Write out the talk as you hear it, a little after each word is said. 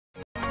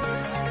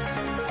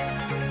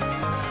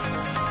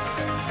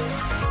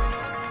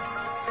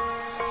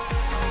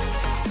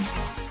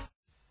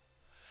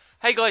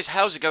Hey guys,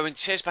 how's it going?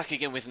 Cheers, back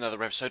again with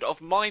another episode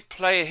of My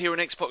Player here on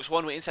Xbox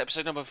One. We're into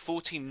episode number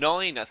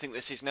 49, I think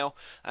this is now.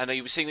 And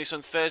you were seeing this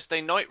on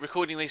Thursday night,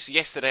 recording this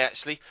yesterday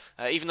actually.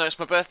 Even though it's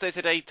my birthday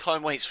today,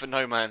 time waits for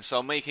no man. So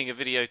I'm making a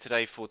video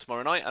today for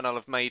tomorrow night, and I'll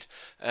have made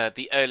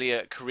the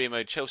earlier career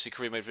mode, Chelsea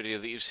career mode video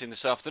that you've seen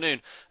this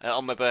afternoon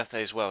on my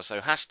birthday as well.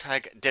 So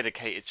hashtag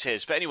dedicated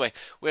cheers. But anyway,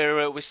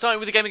 we're starting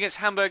with the game against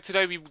Hamburg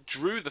today. We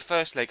drew the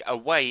first leg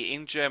away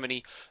in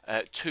Germany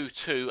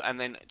 2-2, and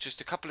then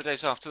just a couple of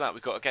days after that we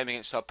got a game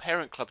against our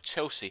parent club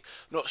Chelsea.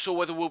 Not sure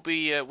whether we'll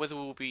be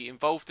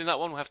involved in that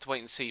one. We'll have to wait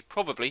and see,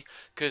 probably,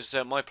 because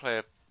my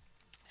player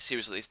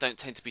series like this don't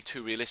tend to be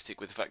too realistic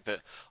with the fact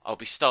that I'll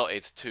be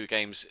started 2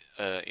 games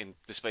in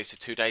the space of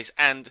 2 days,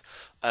 and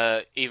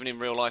even in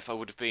real life I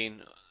would have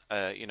been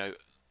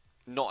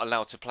not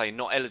allowed to play,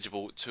 not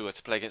eligible to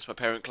play against my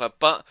parent club.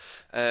 But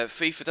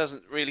FIFA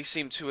doesn't really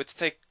seem to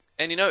take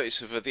any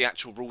notice of the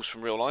actual rules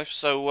from real life,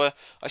 so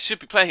I should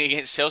be playing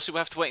against Chelsea. We'll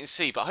have to wait and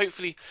see, but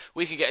hopefully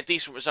we can get a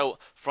decent result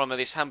from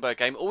this Hamburg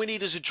game. All we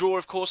need is a draw,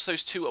 of course.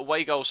 Those 2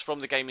 away goals from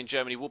the game in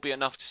Germany will be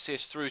enough to see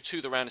us through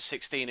to the round of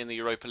 16 in the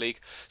Europa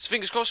League. So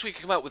fingers crossed we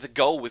can come out with a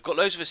goal. We've got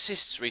loads of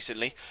assists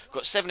recently. We've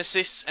got 7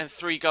 assists and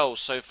 3 goals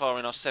so far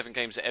in our 7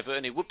 games at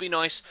Everton. It would be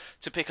nice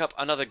to pick up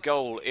another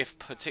goal if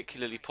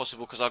particularly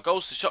possible, because our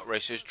goals to shot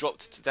ratio has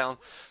dropped down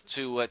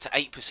to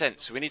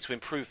 8%, so we need to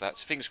improve that.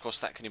 So fingers crossed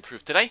that can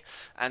improve today,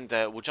 and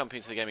we'll jump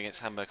into the game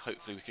against Hamburg.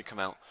 Hopefully we could come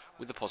out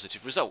with a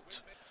positive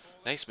result.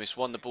 Naismith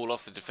won the ball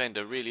off the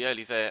defender really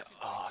early there.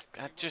 Oh,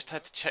 I just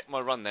had to check my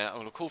run there. I'm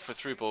going to call for a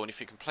through ball, and if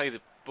he can play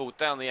the ball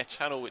down the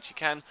channel, which he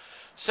can,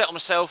 settle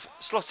myself,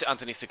 slot it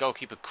underneath the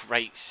goalkeeper.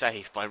 Great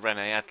save by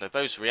Rene Adler.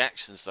 Those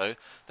reactions though,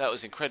 that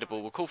was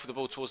incredible. We'll call for the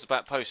ball towards the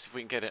back post if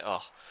we can get it.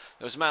 Oh,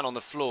 there was a man on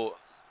the floor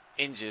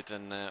injured,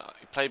 and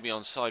he played me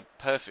onside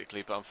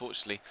perfectly, but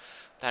unfortunately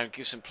Darren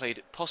Gibson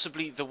played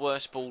possibly the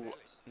worst ball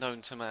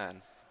known to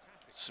man.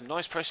 Some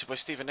nice pressure by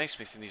Stephen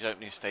Naismith in these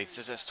opening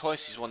stages. That's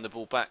twice he's won the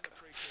ball back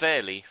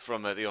fairly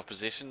from the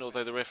opposition,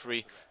 although the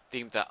referee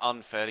deemed that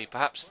unfairly.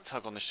 Perhaps the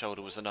tug on the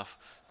shoulder was enough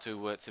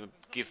to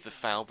give the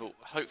foul, but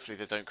hopefully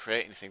they don't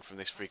create anything from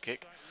this free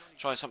kick.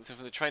 Trying something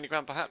from the training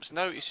ground perhaps?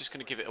 No, he's just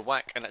going to give it a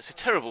whack, and that's a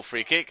terrible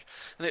free kick,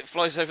 and it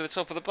flies over the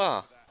top of the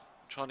bar.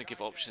 Trying to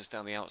give options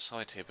down the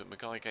outside here, but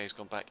Magaige's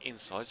gone back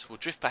inside, so we'll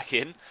drift back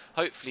in,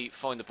 hopefully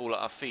find the ball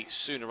at our feet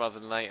sooner rather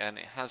than later, and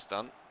it has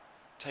done.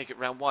 Take it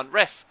round 1.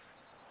 Ref!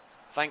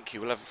 Thank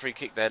you, we'll have a free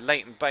kick there.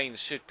 Leighton Baines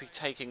should be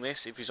taking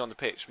this if he's on the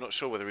pitch. I'm not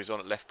sure whether he's on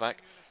at left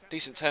back.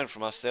 Decent turn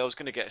from us there. I was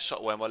going to get a shot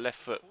away on my left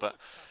foot, but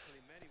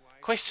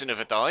question of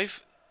a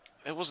dive.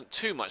 There wasn't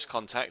too much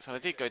contact, and I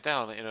did go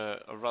down in a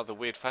rather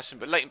weird fashion,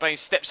 but Leighton Baines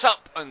steps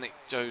up, and it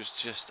goes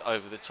just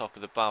over the top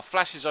of the bar.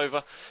 Flashes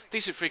over.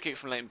 Decent free kick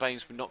from Leighton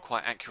Baines, but not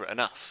quite accurate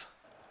enough.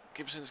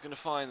 Gibson's going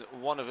to find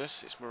one of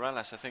us. It's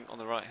Morales, I think, on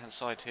the right-hand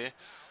side here.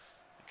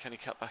 Can he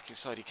cut back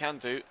inside? He can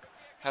do.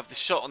 Have the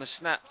shot on the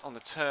snap, on the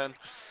turn.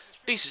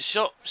 Decent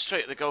shot,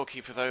 straight at the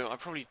goalkeeper though. I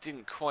probably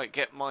didn't quite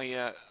get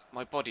my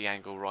my body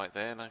angle right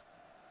there, and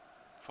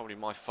probably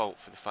my fault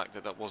for the fact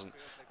that wasn't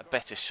a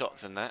better shot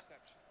than that.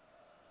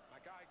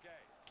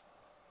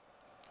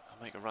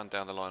 I'll make a run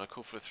down the line. I'll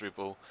call for a through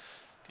ball.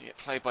 Can get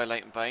played by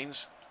Leighton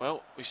Baines.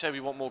 Well, we say we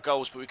want more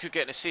goals, but we could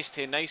get an assist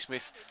here.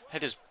 Naismith,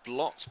 header's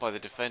blocked by the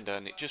defender,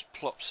 and it just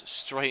plops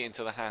straight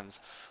into the hands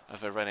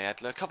of Rene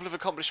Adler. A couple of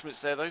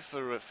accomplishments there though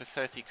for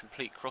 30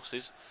 complete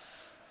crosses.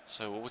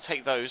 So we'll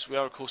take those. We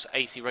are of course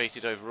 80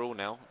 rated overall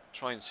now,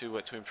 trying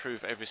to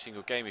improve every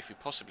single game if we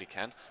possibly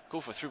can. Call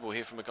for a through ball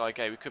here from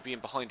Magaigue. We could be in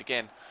behind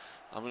again.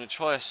 I'm going to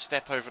try a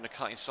step over and a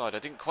cut inside. I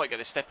didn't quite get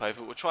the step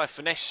over. We'll try a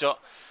finesse shot.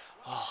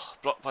 Oh,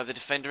 blocked by the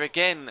defender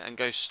again, and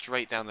goes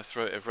straight down the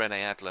throat of Rene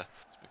Adler.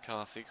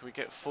 McCarthy, can we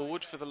get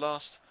forward for the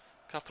last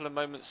couple of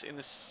moments in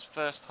this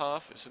first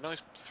half? It's a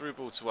nice through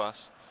ball to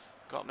us.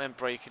 Got men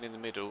breaking in the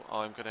middle.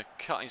 I'm going to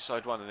cut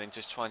inside one and then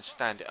just try and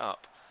stand it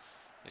up.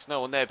 There's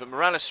no one there, but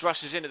Morales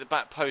rushes in at the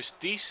back post.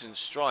 Decent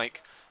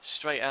strike,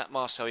 straight at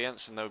Marcel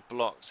Janssen, though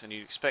blocked. And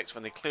you expect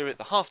when they clear it,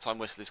 the half-time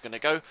whistle is going to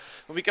go.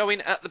 And we go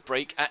in at the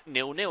break at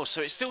 0-0.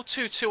 So it's still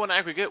 2-2 on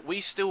aggregate.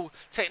 We still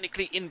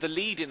technically in the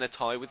lead in the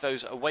tie with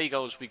those away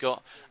goals we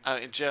got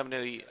out in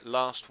Germany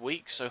last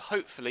week. So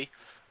hopefully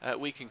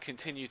we can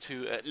continue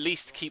to at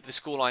least keep the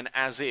scoreline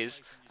as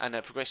is and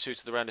progress through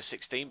to the round of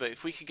 16. But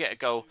if we can get a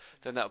goal,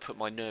 then that'll put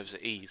my nerves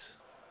at ease.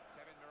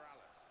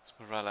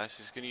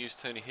 Morales is going to use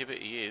Tony Hibbert.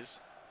 He is.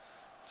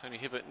 Tony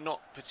Hibbert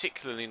not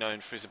particularly known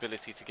for his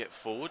ability to get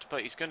forward,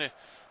 but he's going to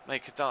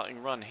make a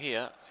darting run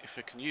here. If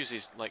he can use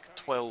his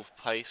 12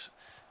 pace,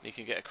 he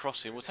can get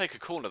across him. We'll take a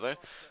corner though.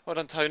 Well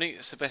done, Tony.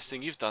 It's the best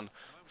thing you've done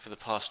for the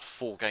past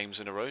 4 games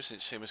in a row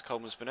since Seamus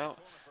Coleman's been out.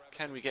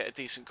 Can we get a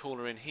decent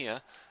corner in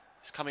here?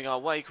 It's coming our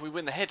way. Can we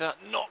win the header?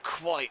 Not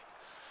quite.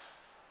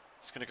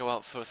 It's going to go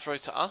out for a throw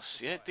to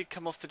us. Yeah, it did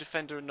come off the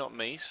defender and not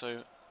me,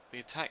 so the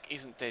attack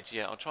isn't dead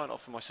yet. I'll try and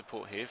offer my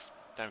support here if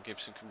Darren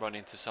Gibson can run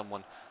into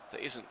someone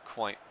that isn't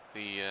quite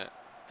the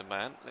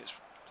man. Let's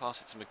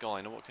pass it to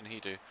McGuire. Now what can he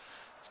do?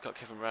 He's got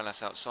Kevin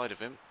Morales outside of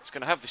him. He's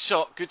going to have the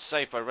shot. Good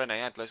save by Rene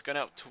Adler. He's going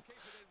out to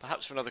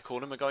perhaps for another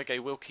corner.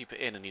 Maguire will keep it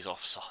in, and he's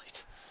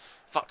offside.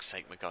 Fuck's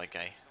sake,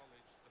 Maguire.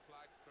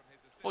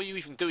 What are you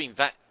even doing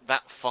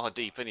that far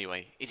deep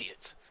anyway?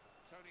 Idiot.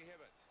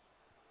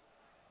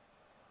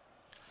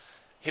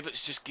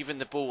 Hibbert's just given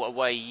the ball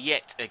away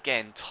yet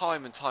again.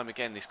 Time and time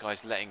again this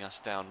guy's letting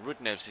us down.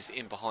 Rudnevs is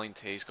in behind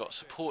here. He's got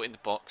support in the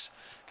box.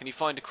 Can he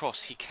find a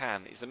cross? He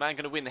can. Is the man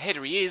going to win the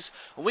header? He is.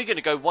 And we're going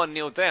to go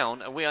 1-0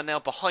 down. And we are now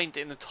behind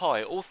in the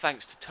tie. All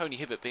thanks to Tony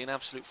Hibbert being an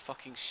absolute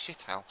fucking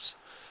shithouse.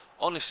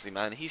 Honestly,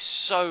 man, he's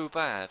so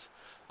bad.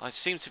 I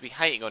seem to be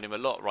hating on him a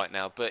lot right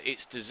now. But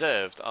it's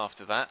deserved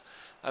after that.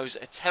 That was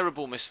a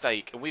terrible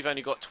mistake, and we've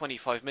only got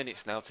 25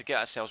 minutes now to get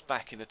ourselves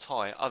back in the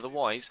tie.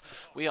 Otherwise,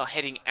 we are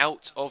heading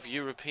out of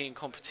European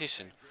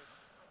competition.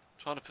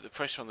 Trying to put the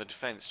pressure on the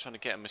defence, trying to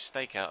get a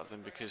mistake out of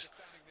them, because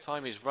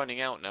time is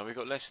running out now. We've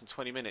got less than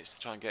 20 minutes to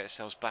try and get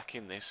ourselves back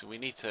in this, and we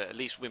need to at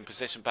least win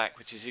possession back,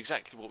 which is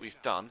exactly what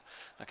we've done.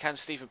 Now, can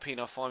Stephen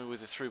Pienaar find me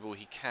with a through ball?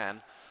 He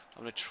can.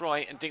 I'm going to try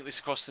and dink this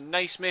across to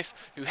Naismith,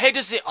 who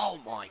headers it.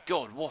 Oh my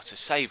god, what a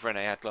save,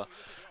 Rene Adler.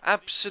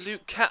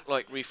 Absolute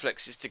cat-like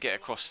reflexes to get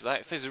across to that.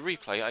 If there's a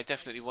replay, I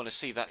definitely want to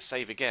see that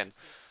save again.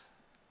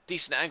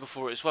 Decent angle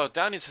for it as well.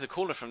 Down into the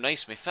corner from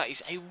Naismith. That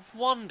is a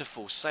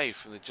wonderful save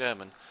from the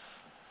German.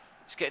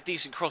 Let's get a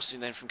decent cross in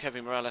then from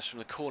Kevin Morales from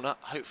the corner.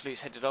 Hopefully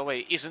it's headed our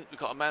way. It isn't.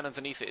 We've got a man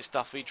underneath it. It's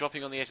Duffy.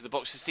 Dropping on the edge of the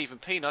box to Stephen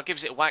Pienaar.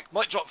 Gives it a whack.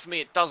 Might drop for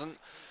me. It doesn't.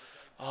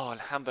 Oh, and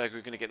Hamburger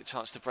are going to get the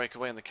chance to break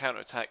away on the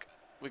counter-attack.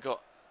 We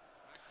got...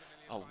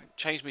 Oh,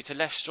 changed me to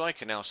left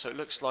striker now, so it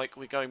looks like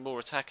we're going more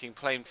attacking,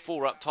 playing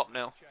 4 up top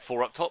now.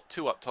 4 up top,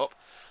 2 up top.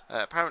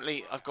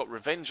 Apparently, I've got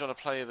revenge on a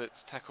player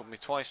that's tackled me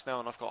twice now,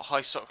 and I've got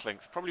high sock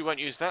length. Probably won't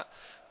use that,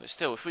 but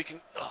still, if we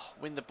can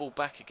win the ball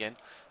back again,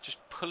 just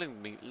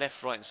pulling me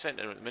left, right and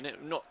centre at the minute.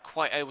 I'm not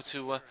quite able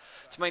to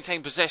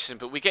maintain possession,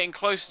 but we're getting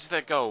closer to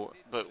their goal,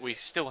 but we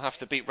still have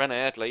to beat Rene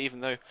Adler,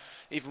 even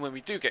when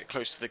we do get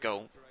close to the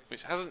goal,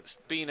 which hasn't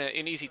been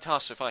an easy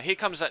task so far. Here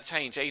comes that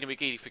change, Aidan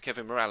McGeady for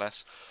Kevin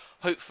Morales.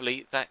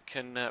 Hopefully that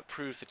can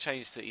prove the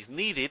change that is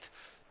needed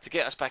to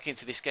get us back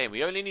into this game.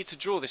 We only need to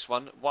draw this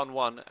one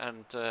 1-1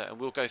 and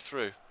we'll go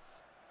through.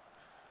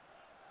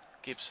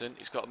 Gibson,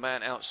 he's got a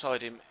man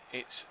outside him.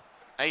 It's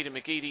Aidan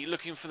McGeady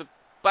looking for the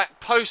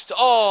back post.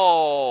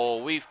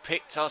 Oh, we've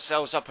picked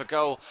ourselves up a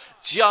goal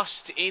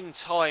just in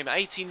time.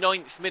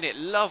 89th minute.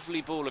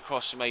 Lovely ball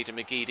across from Aidan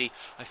McGeady.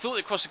 I thought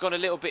the cross had gone a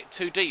little bit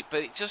too deep,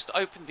 but it just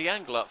opened the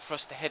angle up for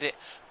us to head it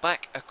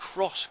back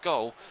across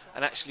goal.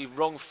 And actually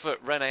wrong foot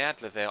Rene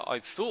Adler there.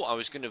 I thought I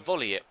was going to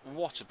volley it.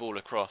 What a ball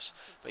across.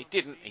 But he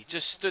didn't. He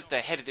just stood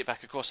there, headed it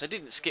back across. I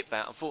didn't skip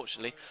that,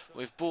 unfortunately.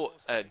 We've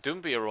brought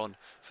Doumbia on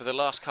for the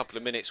last couple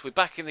of minutes. We're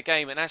back in the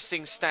game, and as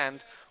things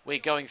stand, we're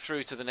going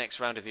through to the next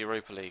round of the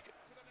Europa League.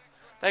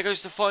 There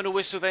goes the final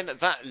whistle then.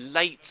 That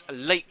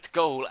late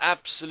goal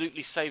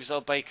absolutely saves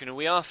our bacon. And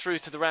we are through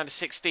to the round of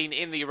 16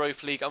 in the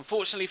Europa League.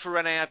 Unfortunately for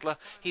Rene Adler,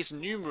 his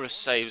numerous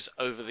saves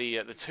over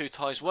the 2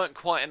 ties weren't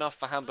quite enough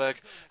for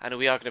Hamburg. And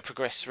we are going to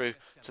progress through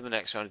to the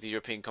next round of the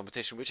European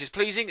competition, which is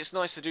pleasing. It's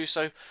nice to do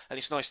so. And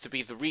it's nice to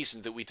be the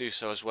reason that we do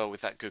so as well with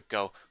that good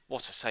goal.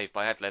 What a save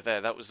by Adler there.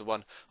 That was the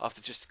one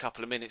after just a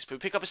couple of minutes. But we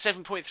pick up a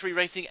 7.3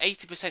 rating,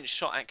 80%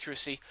 shot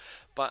accuracy,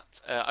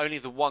 but only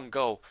the 1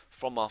 goal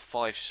from our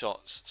 5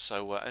 shots,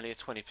 so only a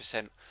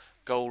 20%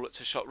 goal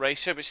to shot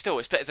ratio, but still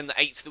it's better than the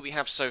 8 that we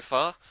have so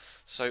far,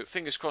 so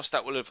fingers crossed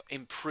that will have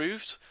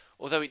improved,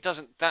 although it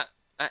doesn't. That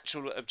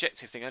actual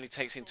objective thing only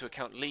takes into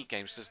account league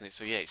games, doesn't it?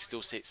 So yeah, it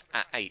still sits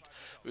at 8.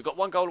 We've got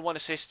 1 goal and 1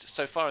 assist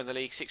so far in the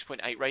league,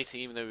 6.8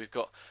 rating, even though we've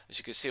got, as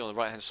you can see on the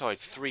right hand side,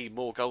 3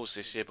 more goals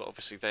this year, but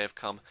obviously they have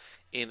come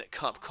in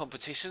cup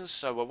competitions.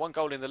 So 1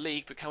 goal in the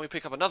league, but can we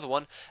pick up another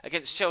one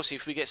against Chelsea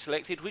if we get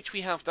selected, which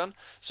we have done.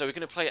 So we're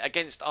going to play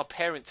against our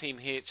parent team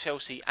here,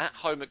 Chelsea, at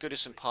home at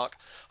Goodison Park.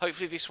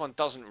 Hopefully this one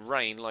doesn't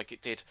rain like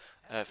it did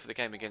for the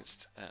game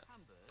against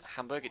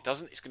Hamburg. It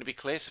doesn't. It's going to be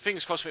clear. So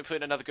fingers crossed we put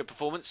in another good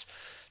performance.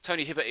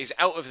 Tony Hibbert is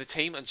out of the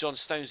team and John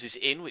Stones is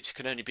in, which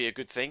can only be a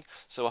good thing.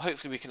 So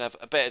hopefully we can have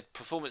a better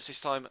performance this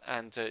time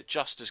and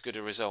just as good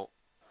a result.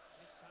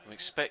 I'm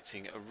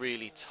expecting a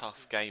really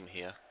tough game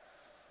here.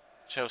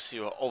 Chelsea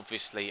are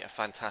obviously a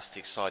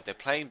fantastic side. They're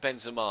playing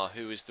Benzema,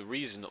 who is the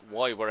reason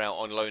why we're out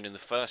on loan in the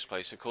first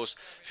place. Of course,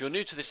 if you're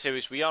new to the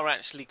series, we are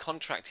actually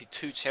contracted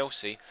to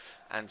Chelsea,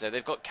 and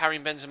they've got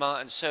Karim Benzema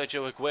and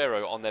Sergio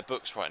Aguero on their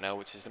books right now,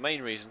 which is the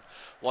main reason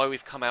why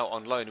we've come out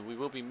on loan. And we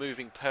will be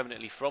moving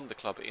permanently from the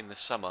club in the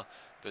summer,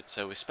 but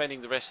we're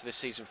spending the rest of the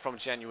season from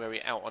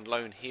January out on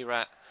loan here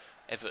at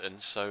Everton.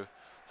 So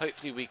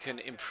hopefully we can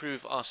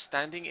improve our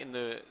standing in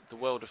the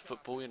world of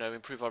football, you know,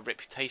 improve our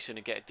reputation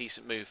and get a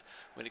decent move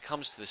when it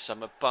comes to the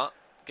summer. But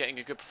getting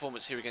a good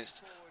performance here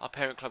against our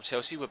parent club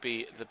Chelsea would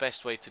be the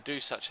best way to do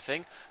such a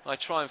thing. I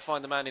try and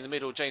find the man in the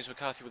middle, James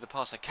McCarthy, with the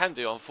pass I can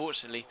do.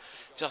 Unfortunately,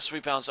 just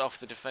rebounds off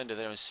the defender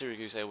there, and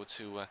Sirigu's able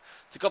to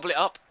gobble it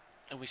up,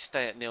 and we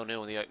stay at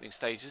 0-0 in the opening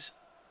stages.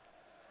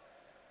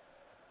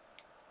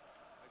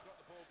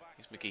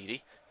 Here's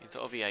McGeady into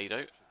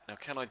Oviedo. Now,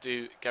 can I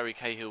do Gary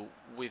Cahill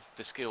with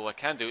the skill I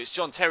can do? It's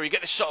John Terry.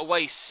 Get the shot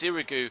away.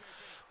 Sirigu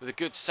with a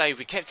good save.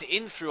 We kept it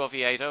in through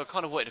Oviedo. I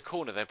kind of wanted a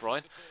corner there,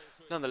 Brian.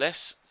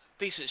 Nonetheless,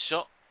 decent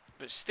shot,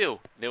 but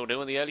still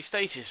 0-0 in the early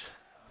stages.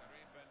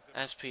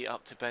 Aspi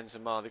up to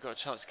Benzema. They've got a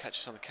chance to catch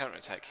us on the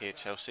counter-attack here,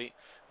 Chelsea.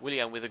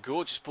 Willian with a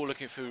gorgeous ball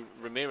looking for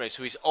Ramirez,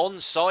 who is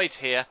onside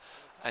here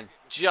and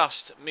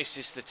just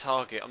misses the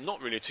target. I'm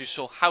not really too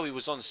sure how he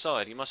was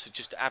onside. He must have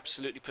just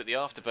absolutely put the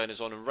afterburners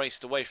on and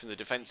raced away from the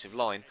defensive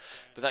line.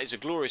 But that is a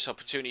glorious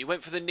opportunity. He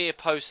went for the near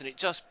post and it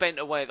just bent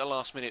away at the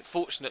last minute.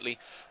 Fortunately,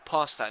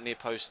 past that near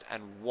post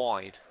and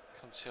wide.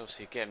 Come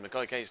Chelsea again.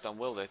 Maguire Gay's done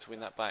well there to win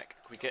that back.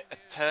 We get a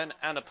turn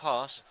and a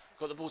pass.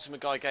 Got the ball to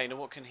Maguire Gay. Now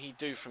what can he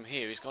do from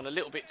here? He's gone a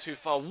little bit too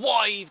far.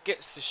 Wide,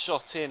 gets the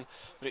shot in,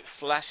 but it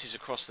flashes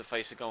across the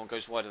face of goal and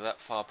goes wide of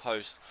that far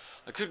post.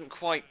 I couldn't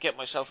quite get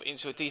myself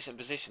into a decent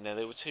position there.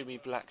 There were too many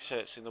black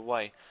shirts in the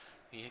way.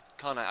 He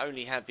kind of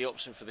only had the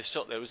option for the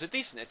shot there. It was a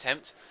decent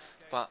attempt,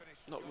 but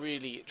not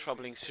really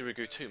troubling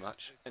Sirigu too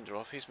much. Ender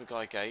off. Here's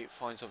Maguire Gay.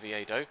 Finds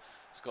Oviedo.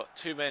 He's got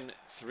 2 men,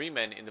 3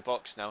 men in the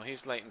box now.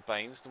 Here's Leighton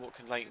Baines. And what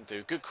can Leighton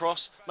do? Good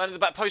cross. Man in the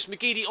back post.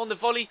 McGeady on the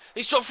volley.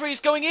 His shot free is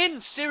going in.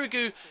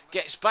 Sirigu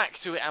gets back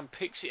to it and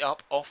picks it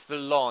up off the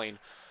line.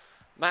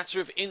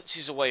 Matter of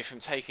inches away from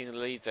taking the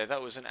lead there.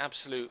 That was an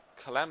absolute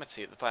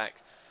calamity at the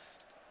back.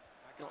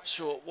 Not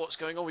sure what's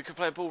going on. We could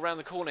play a ball round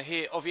the corner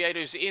here.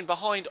 Oviedo's in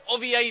behind.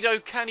 Oviedo,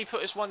 can he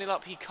put us 1-0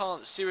 up? He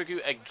can't.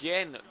 Sirigu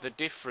again. The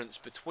difference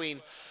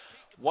between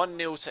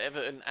 1-0 to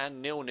Everton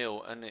and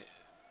 0-0. And it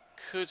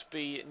could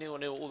be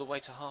 0-0 all the way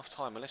to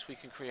half-time unless we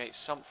can create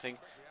something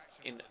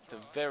in the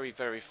very,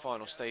 very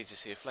final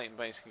stages here. If Leighton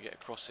Baines can get a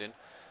cross in.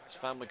 It's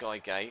found Maguire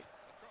Gay.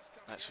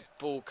 That's a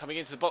ball coming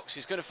into the box.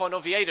 He's going to find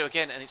Oviedo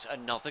again, and it's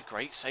another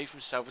great save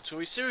from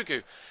Salvatore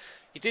Sirigu.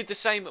 He did the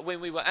same when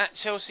we were at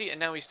Chelsea, and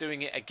now he's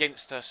doing it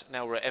against us.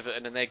 Now we're at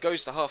Everton, and there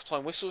goes the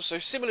half-time whistle. So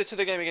similar to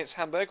the game against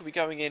Hamburg, we'll be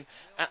going in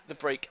at the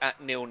break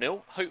at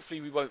 0-0.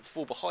 Hopefully we won't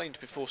fall behind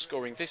before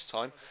scoring this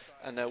time,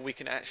 and we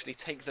can actually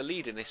take the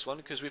lead in this one,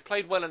 because we've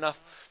played well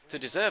enough to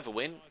deserve a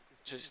win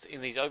just in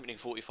these opening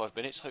 45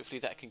 minutes. Hopefully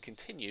that can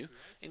continue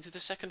into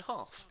the second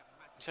half.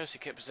 Chelsea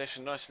kept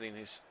possession nicely in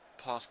these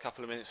past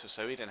couple of minutes or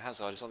so. Eden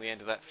Hazard is on the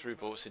end of that through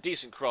ball. It's a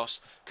decent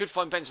cross. Could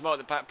find Benzema at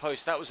the back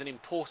post. That was an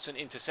important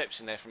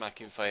interception there from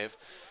Akinfeev,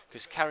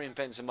 because Karim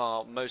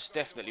Benzema most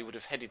definitely would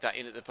have headed that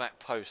in at the back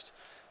post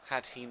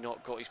had he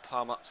not got his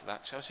palm up to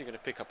that. Chelsea are going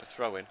to pick up a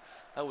throw-in.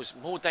 That was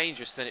more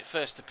dangerous than it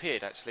first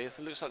appeared, actually. It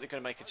looks like they're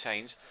going to make a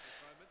change.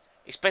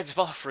 It's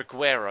Benzema for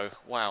Aguero.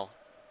 Wow.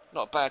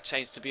 Not a bad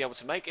change to be able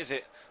to make, is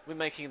it? We're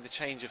making the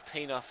change of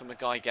Pienaar for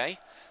Maguire Gay.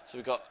 So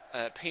we've got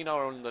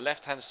Pienaar on the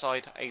left-hand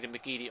side, Aidan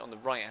McGeady on the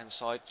right-hand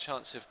side.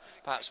 Chance of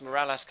perhaps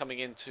Morales coming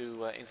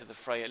into the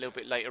fray a little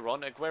bit later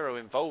on. Aguero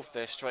involved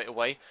there straight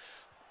away.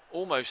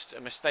 Almost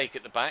a mistake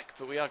at the back,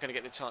 but we are going to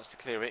get the chance to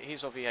clear it.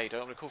 Here's Oviedo.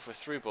 I'm going to call for a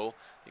through ball.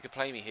 You can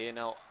play me here.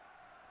 Now,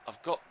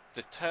 I've got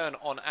the turn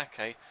on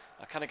Ake.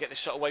 I kind of get the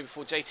shot away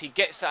before JT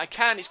gets that. I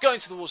can. It's going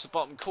towards the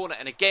bottom corner,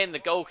 and again the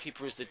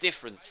goalkeeper is the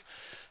difference.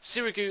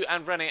 Sirigu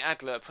and Rene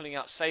Adler are pulling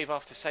out save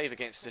after save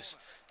against us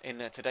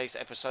in today's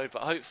episode,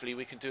 but hopefully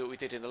we can do what we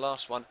did in the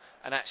last one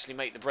and actually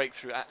make the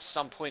breakthrough at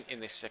some point in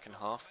this second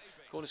half.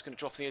 Corner's going to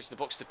drop on the edge of the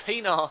box to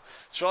Pienaar.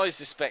 Tries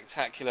the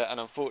spectacular, and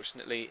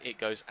unfortunately it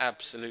goes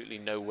absolutely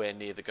nowhere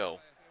near the goal.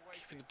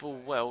 Keeping the ball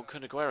well.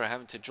 Kun Aguero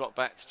having to drop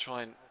back to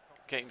try and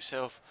get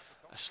himself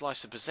a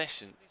slice of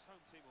possession.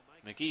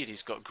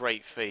 McGeady's got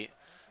great feet,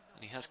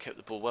 and he has kept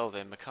the ball well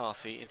there.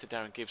 McCarthy into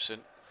Darren Gibson.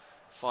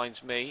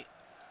 Finds me.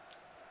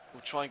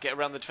 We'll try and get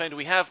around the defender.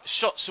 We have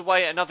shots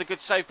away. Another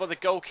good save by the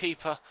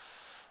goalkeeper.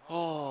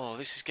 Oh,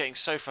 this is getting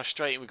so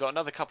frustrating. We've got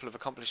another couple of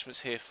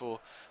accomplishments here for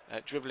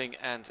dribbling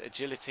and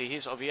agility.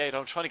 Here's Oviedo.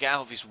 I'm trying to get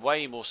out of his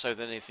way more so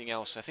than anything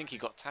else. I think he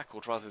got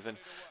tackled rather than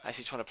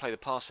actually trying to play the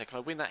pass there. Can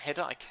I win that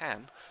header? I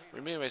can.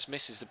 Ramirez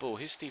misses the ball.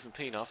 Here's Stephen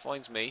Pienaar.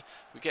 Finds me.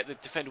 We get the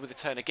defender with a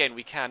turn again.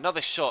 We can.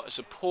 Another shot. It's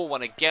a poor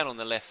one again on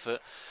the left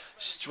foot.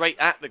 Straight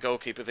at the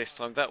goalkeeper this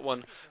time. That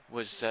one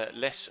was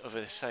less of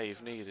a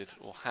save needed,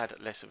 or had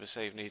less of a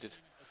save needed.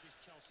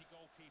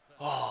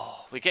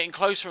 Oh, we're getting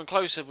closer and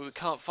closer, but we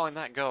can't find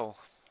that goal.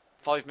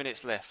 5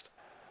 minutes left.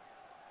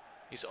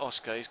 Here's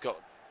Oscar. He's got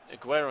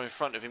Aguero in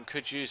front of him.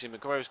 Could use him.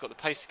 Aguero's got the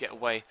pace to get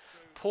away.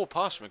 Poor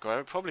pass from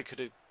Aguero. Probably could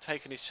have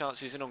taken his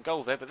chances in on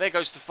goal there, but there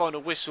goes the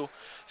final whistle.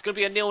 It's going to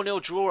be a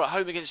 0-0 draw at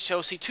home against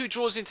Chelsea. 2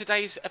 draws in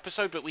today's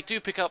episode, but we do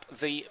pick up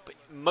the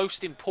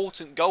most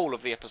important goal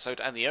of the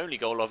episode and the only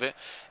goal of it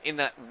in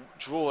that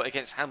draw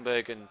against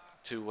Hamburg, and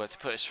to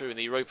put us through in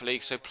the Europa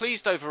League. So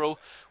pleased overall.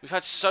 We've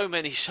had so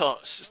many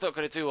shots. It's not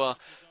going to do our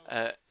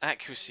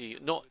accuracy,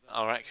 not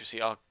our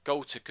accuracy, our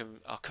goal to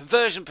our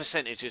conversion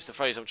percentage is the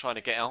phrase I'm trying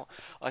to get out.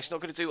 It's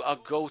not going to do our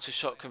goal to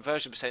shot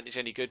conversion percentage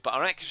any good, but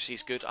our accuracy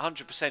is good.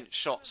 100%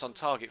 shots on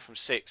target from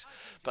 6,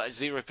 but a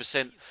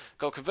 0%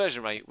 goal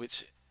conversion rate,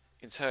 which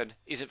in turn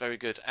isn't very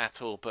good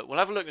at all. But we'll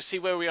have a look to see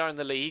where we are in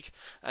the league,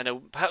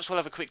 and perhaps we'll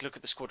have a quick look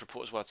at the squad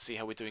report as well to see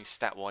how we're doing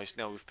stat wise.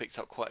 Now we've picked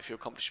up quite a few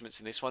accomplishments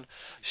in this one.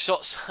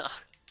 Shots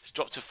It's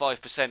dropped to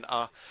 5%.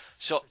 Our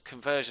shot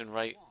conversion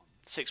rate,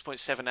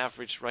 6.7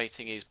 average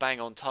rating, is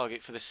bang on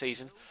target for the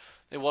season.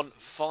 They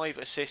want 5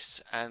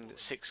 assists and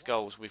 6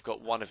 goals. We've got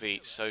 1 of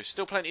each, so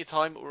still plenty of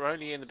time. We're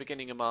only in the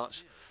beginning of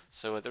March,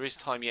 so there is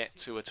time yet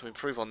to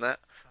improve on that.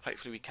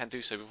 Hopefully we can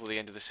do so before the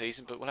end of the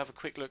season, but we'll have a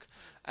quick look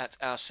at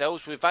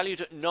ourselves. We're valued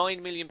at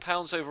 £9 million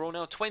overall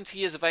now, 20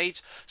 years of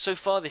age. So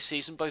far this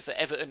season, both at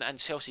Everton and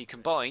Chelsea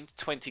combined,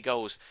 20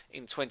 goals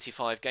in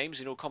 25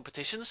 games in all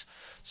competitions,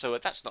 so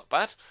that's not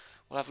bad.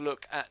 We'll have a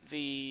look at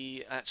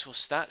the actual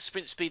stats.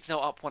 Sprint speed's now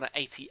up 1 at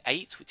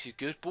 88, which is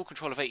good. Ball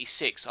control of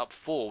 86, up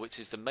 4, which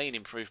is the main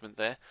improvement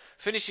there.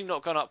 Finishing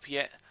not gone up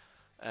yet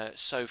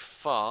so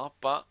far,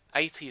 but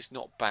 80 is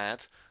not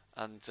bad.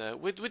 And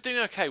we're doing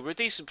okay. We're a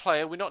decent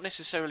player. We're not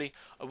necessarily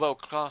a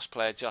world-class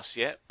player just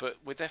yet, but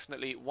we're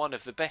definitely one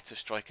of the better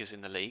strikers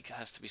in the league,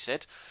 has to be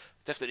said.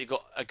 Definitely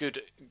got a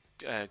good,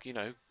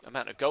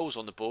 amount of goals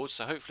on the board,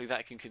 so hopefully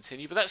that can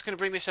continue. But that's going to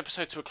bring this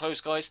episode to a close,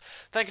 guys.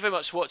 Thank you very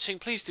much for watching.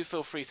 Please do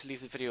feel free to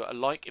leave the video a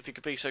like if you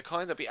could be so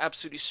kind. That'd be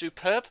absolutely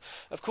superb.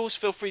 Of course,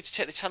 feel free to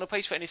check the channel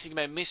page for anything you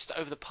may have missed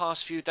over the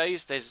past few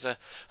days. There's a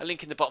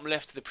link in the bottom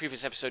left to the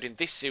previous episode in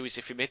this series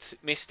if you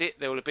missed it.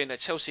 There will have been a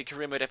Chelsea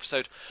Career Mode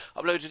episode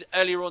uploaded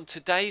earlier on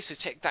today, so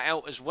check that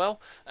out as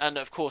well. And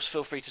of course,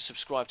 feel free to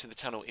subscribe to the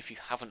channel if you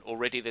haven't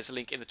already. There's a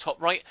link in the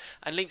top right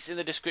and links in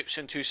the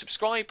description to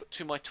subscribe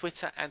to my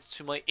Twitter and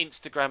to my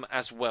Instagram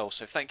as well.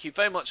 So thank you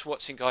very much for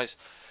watching, guys,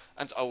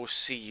 and I will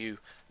see you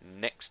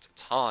next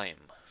time.